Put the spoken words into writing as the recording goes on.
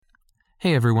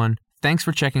Hey everyone, thanks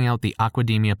for checking out the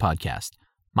Aquademia podcast.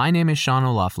 My name is Sean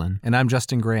O'Laughlin. And I'm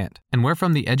Justin Grant. And we're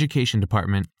from the Education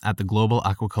Department at the Global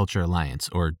Aquaculture Alliance,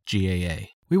 or GAA.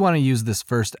 We want to use this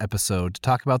first episode to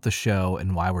talk about the show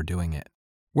and why we're doing it.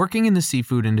 Working in the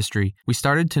seafood industry, we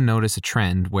started to notice a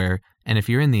trend where, and if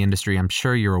you're in the industry, I'm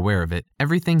sure you're aware of it,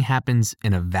 everything happens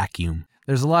in a vacuum.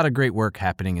 There's a lot of great work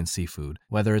happening in seafood,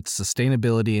 whether it's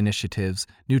sustainability initiatives,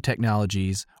 new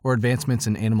technologies, or advancements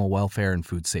in animal welfare and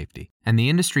food safety. And the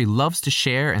industry loves to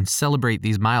share and celebrate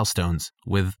these milestones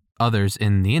with others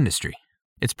in the industry.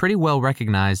 It's pretty well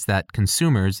recognized that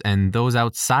consumers and those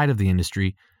outside of the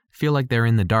industry feel like they're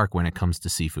in the dark when it comes to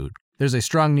seafood. There's a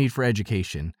strong need for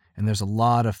education, and there's a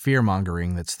lot of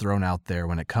fear-mongering that's thrown out there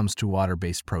when it comes to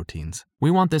water-based proteins. We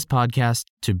want this podcast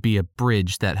to be a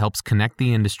bridge that helps connect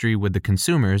the industry with the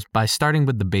consumers by starting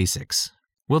with the basics.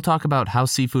 We'll talk about how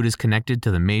seafood is connected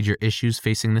to the major issues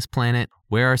facing this planet,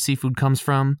 where our seafood comes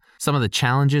from, some of the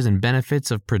challenges and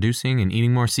benefits of producing and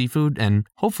eating more seafood, and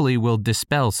hopefully we'll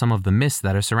dispel some of the myths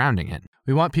that are surrounding it.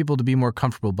 We want people to be more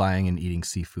comfortable buying and eating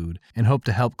seafood, and hope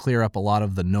to help clear up a lot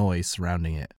of the noise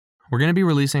surrounding it. We're going to be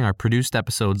releasing our produced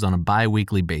episodes on a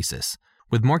bi-weekly basis,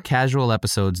 with more casual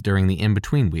episodes during the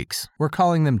in-between weeks. We're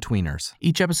calling them tweeners.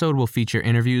 Each episode will feature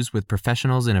interviews with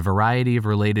professionals in a variety of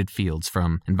related fields,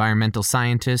 from environmental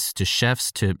scientists to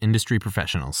chefs to industry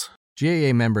professionals.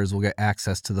 GAA members will get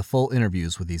access to the full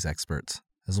interviews with these experts,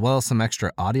 as well as some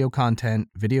extra audio content,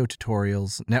 video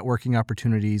tutorials, networking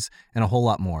opportunities, and a whole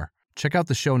lot more. Check out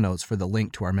the show notes for the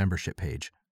link to our membership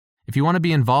page. If you want to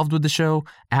be involved with the show,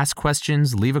 ask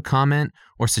questions, leave a comment,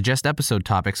 or suggest episode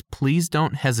topics, please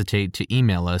don't hesitate to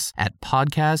email us at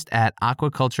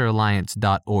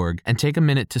podcast@aquaculturealliance.org and take a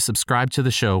minute to subscribe to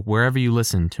the show wherever you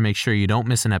listen to make sure you don't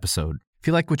miss an episode. If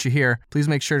you like what you hear, please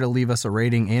make sure to leave us a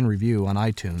rating and review on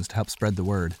iTunes to help spread the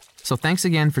word. So thanks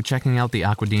again for checking out the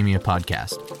Aquademia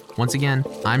podcast. Once again,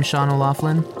 I'm Sean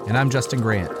O'Laughlin. And I'm Justin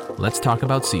Grant. Let's talk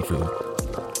about seafood.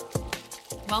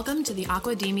 Welcome to the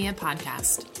Aquademia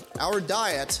podcast. Our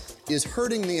diet is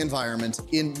hurting the environment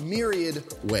in myriad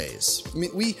ways. I mean,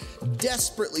 we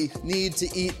desperately need to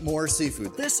eat more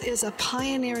seafood. This is a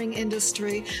pioneering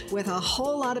industry with a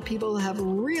whole lot of people who have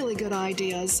really good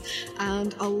ideas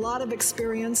and a lot of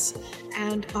experience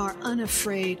and are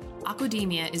unafraid.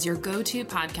 Aquademia is your go-to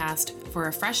podcast for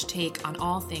a fresh take on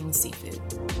all things seafood.